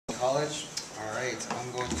College. Alright,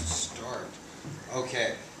 I'm going to start.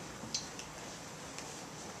 Okay.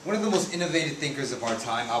 One of the most innovative thinkers of our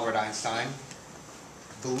time, Albert Einstein,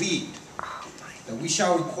 believed that we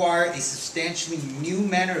shall require a substantially new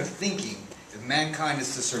manner of thinking if mankind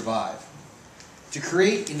is to survive. To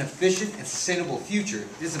create an efficient and sustainable future,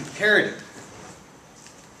 it is imperative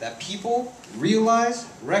that people realize,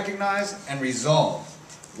 recognize, and resolve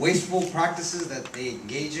wasteful practices that they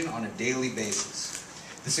engage in on a daily basis.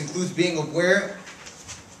 This includes being aware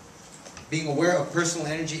of personal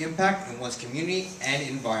energy impact in one's community and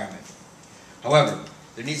environment. However,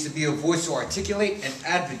 there needs to be a voice to articulate and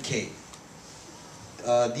advocate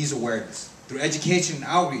these awareness. Through education and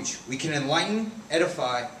outreach, we can enlighten,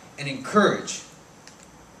 edify, and encourage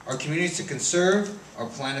our communities to conserve our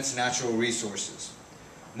planet's natural resources.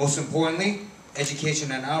 Most importantly,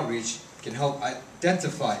 education and outreach can help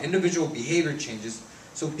identify individual behavior changes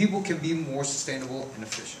so people can be more sustainable and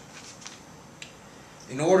efficient.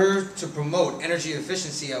 In order to promote energy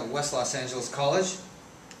efficiency at West Los Angeles College,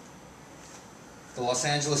 the Los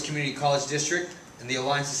Angeles Community College District and the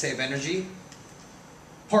Alliance to Save Energy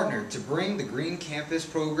partnered to bring the Green Campus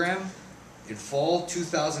program in fall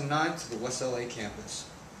 2009 to the West LA campus.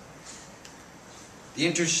 The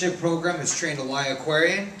internship program has trained Elia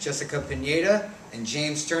Aquarian, Jessica Pineda, and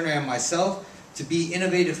James Turner and myself to be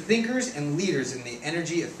innovative thinkers and leaders in the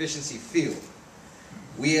energy efficiency field.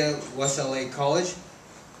 We at West LA College,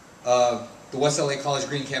 the West LA College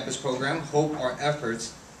Green Campus program, hope our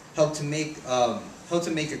efforts help to make a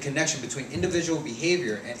connection between individual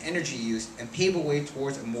behavior and energy use and pave a way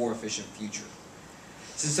towards a more efficient future.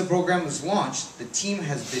 Since the program was launched, the team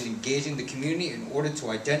has been engaging the community in order to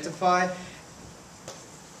identify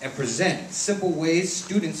and present simple ways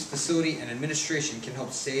students, facility, and administration can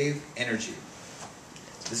help save energy.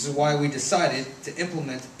 This is why we decided to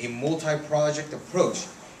implement a multi-project approach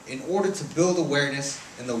in order to build awareness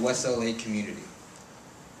in the West LA community.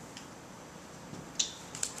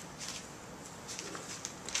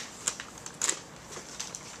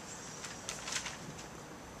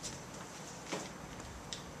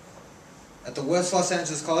 At the West Los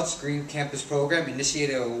Angeles College Green Campus program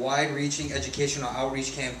initiated a wide-reaching educational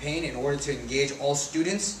outreach campaign in order to engage all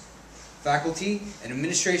students, faculty, and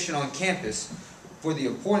administration on campus for the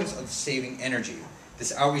importance of saving energy.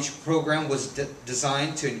 This outreach program was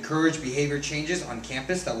designed to encourage behavior changes on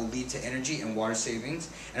campus that will lead to energy and water savings,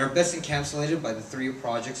 and are best encapsulated by the three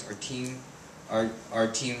projects our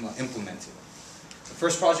team implemented. The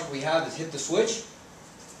first project we have is Hit the Switch.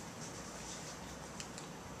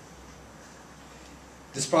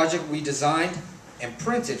 This project we designed and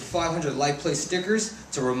printed 500 light play stickers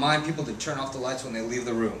to remind people to turn off the lights when they leave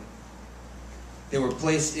the room. They were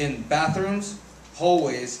placed in bathrooms,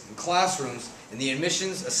 hallways, and classrooms, in the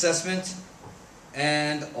admissions, assessment,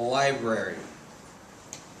 and library.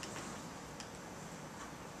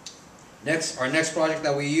 Our next project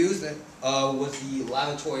that we used was the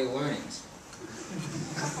laboratory learnings.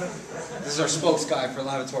 This is our spokes guy for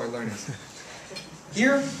laboratory learnings.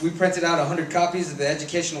 Here, we printed out 100 copies of the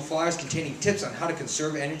educational flyers containing tips on how to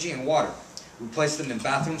conserve energy and water. We placed them in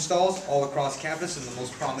bathroom stalls all across campus in the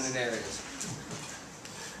most prominent areas.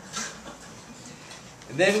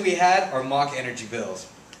 And then we had our mock energy bills.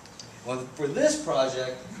 Well, for this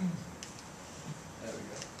project,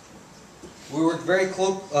 we worked very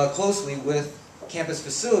closely with campus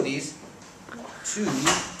facilities to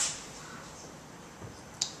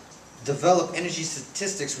develop energy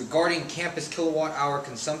statistics regarding campus kilowatt-hour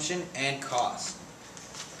consumption and cost.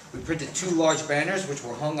 We printed 2 large banners which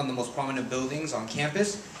were hung on the most prominent buildings on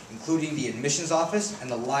campus, including the admissions office and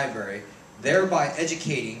the library, thereby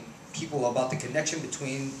educating people about the connection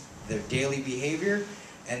between their daily behavior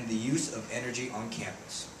and the use of energy on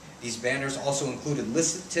campus. These banners also included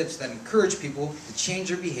listed tips that encourage people to change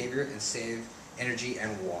their behavior and save energy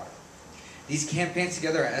and water. These campaigns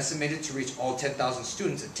together are estimated to reach all 10,000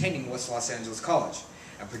 students attending West Los Angeles College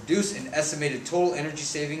and produce an estimated total energy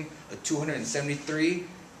saving of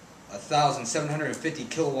 273,750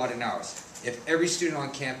 kilowatt hours if every student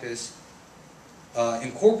on campus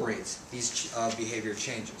incorporates these behavior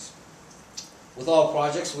changes. With all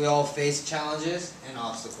projects, we all face challenges and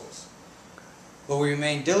obstacles, but we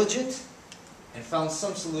remained diligent and found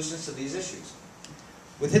some solutions to these issues.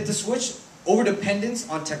 With Hit the Switch, overdependence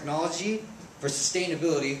on technology for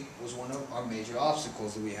sustainability was one of our major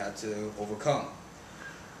obstacles that we had to overcome.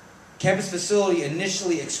 Campus facility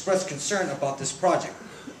initially expressed concern about this project,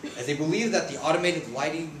 as they believed that the automated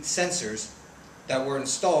lighting sensors that were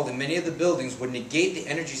installed in many of the buildings would negate the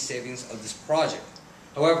energy savings of this project.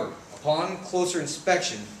 However, upon closer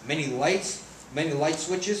inspection, many light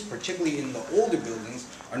switches, particularly in the older buildings,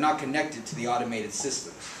 are not connected to the automated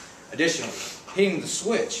systems. Additionally, hitting the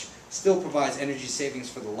switch still provides energy savings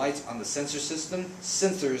for the lights on the sensor system,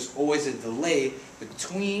 since there is always a delay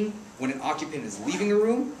between when an occupant is leaving a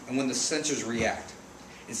room and when the sensors react.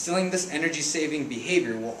 Instilling this energy-saving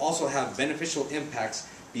behavior will also have beneficial impacts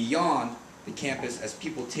beyond the campus as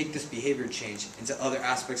people take this behavior change into other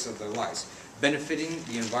aspects of their lives, benefiting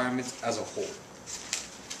the environment as a whole.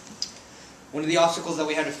 One of the obstacles that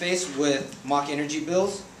we had to face with mock energy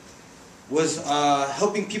bills was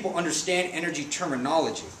helping people understand energy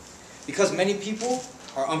terminology. Because many people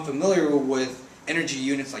are unfamiliar with energy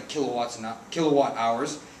units like kilowatts and kilowatt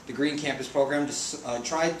hours, the Green Campus program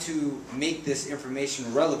tried to make this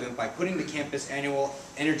information relevant by putting the campus annual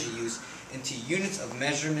energy use into units of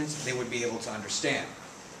measurements they would be able to understand.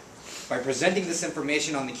 By presenting this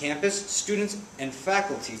information on the campus, students and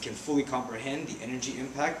faculty can fully comprehend the energy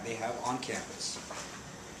impact they have on campus.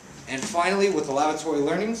 And finally, with the laboratory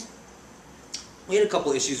learnings, we had a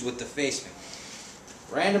couple issues with defacement.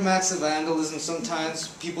 Random acts of vandalism. Sometimes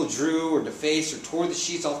people drew or defaced or tore the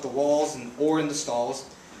sheets off the walls or in the stalls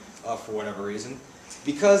for whatever reason.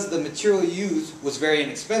 Because the material used was very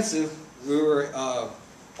inexpensive,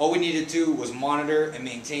 all we needed to do was monitor and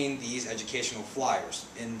maintain these educational flyers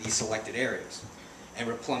in these selected areas and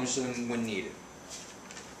replenish them when needed.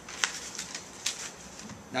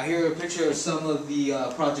 Now here are a picture of some of the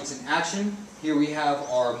projects in action. Here we have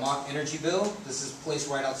our mock energy bill. This is placed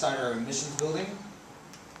right outside our admissions building.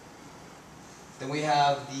 Then we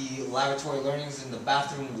have the laboratory learnings in the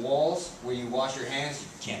bathroom walls where you wash your hands. You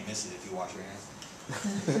can't miss it if you wash your hands.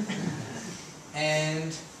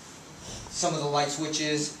 And some of the light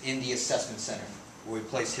switches in the assessment center where we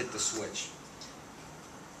place hit the switch.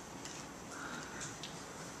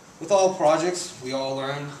 With all projects, we all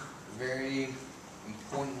learn very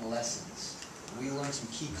important lessons. We learn some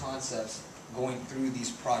key concepts going through these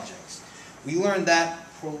projects. We learned that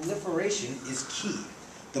proliferation is key.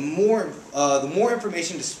 The more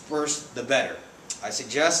information dispersed, the better. I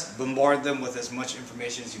suggest bombard them with as much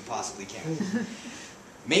information as you possibly can.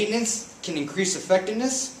 Maintenance can increase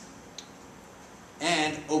effectiveness,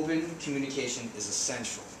 and open communication is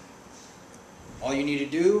essential. All you need to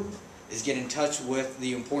do is get in touch with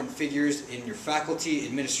the important figures in your faculty,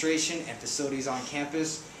 administration, and facilities on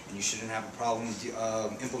campus, and you shouldn't have a problem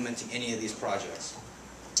implementing any of these projects.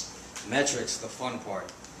 Metrics, the fun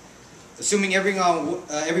part. Assuming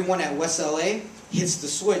everyone at West LA hits the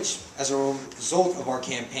switch as a result of our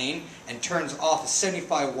campaign and turns off a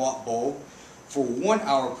 75-watt bulb for 1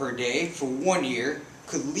 hour per day for 1 year,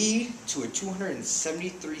 could lead to a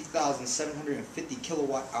 273,750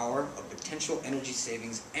 kilowatt hour of potential energy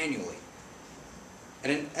savings annually.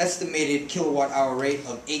 At an estimated kilowatt hour rate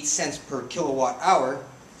of 8 cents per kilowatt hour,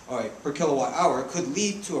 could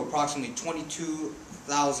lead to approximately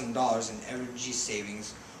 $22,000 in energy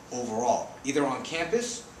savings overall, either on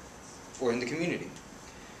campus or in the community.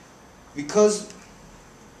 Because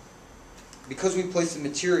we place the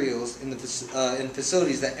materials in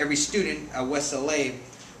facilities that every student at West LA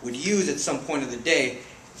would use at some point of the day,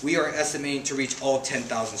 we are estimating to reach all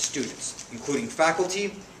 10,000 students, including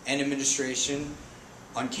faculty and administration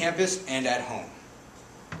on campus and at home.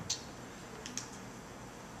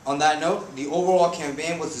 On that note, the overall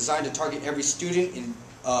campaign was designed to target every student in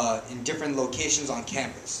different locations on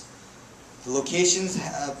campus. The locations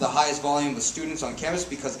have the highest volume of students on campus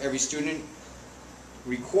because every student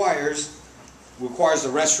requires the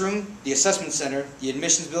restroom, the assessment center, the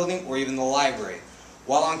admissions building, or even the library.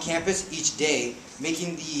 While on campus each day,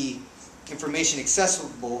 making the information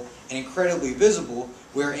accessible and incredibly visible,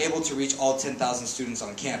 we are able to reach all 10,000 students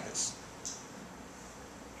on campus.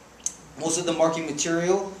 Most of the marketing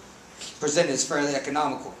material presented is fairly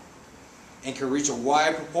economical and can reach a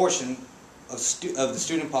wide proportion of the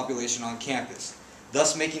student population on campus,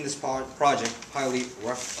 thus making this project highly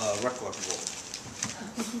replicable.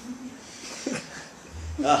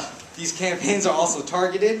 These campaigns are also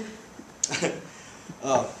targeted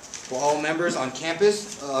for all members on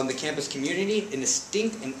campus, the campus community, in a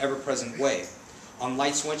distinct and ever-present way, on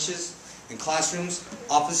light switches in classrooms,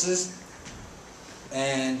 offices,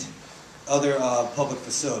 and other public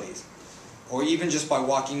facilities, or even just by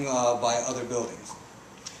walking by other buildings.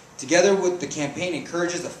 Together with the campaign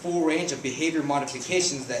encourages a full range of behavior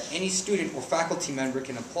modifications that any student or faculty member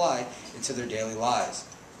can apply into their daily lives.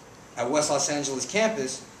 At West Los Angeles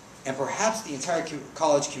campus, and perhaps the entire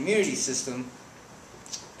college community system,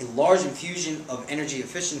 a large infusion of energy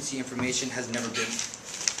efficiency information has never been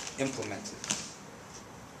implemented.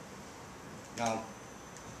 Now,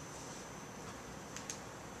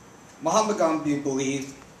 Mahatma Gandhi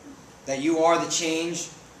believed that you are the change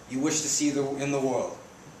you wish to see in the world.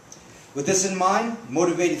 With this in mind,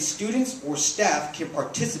 motivated students or staff can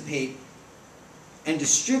participate and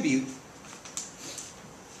distribute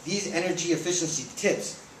these energy efficiency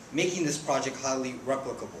tips, making this project highly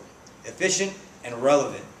replicable, efficient, and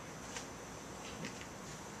relevant.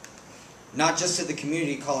 Not just at the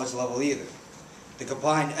community college level either. The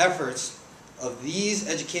combined efforts of these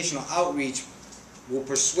educational outreach will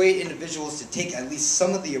persuade individuals to take at least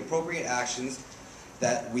some of the appropriate actions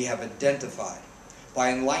that we have identified.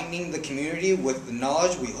 By enlightening the community with the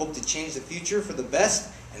knowledge, we hope to change the future for the best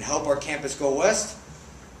and help our campus go west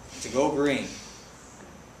to go green.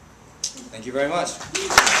 Thank you very much.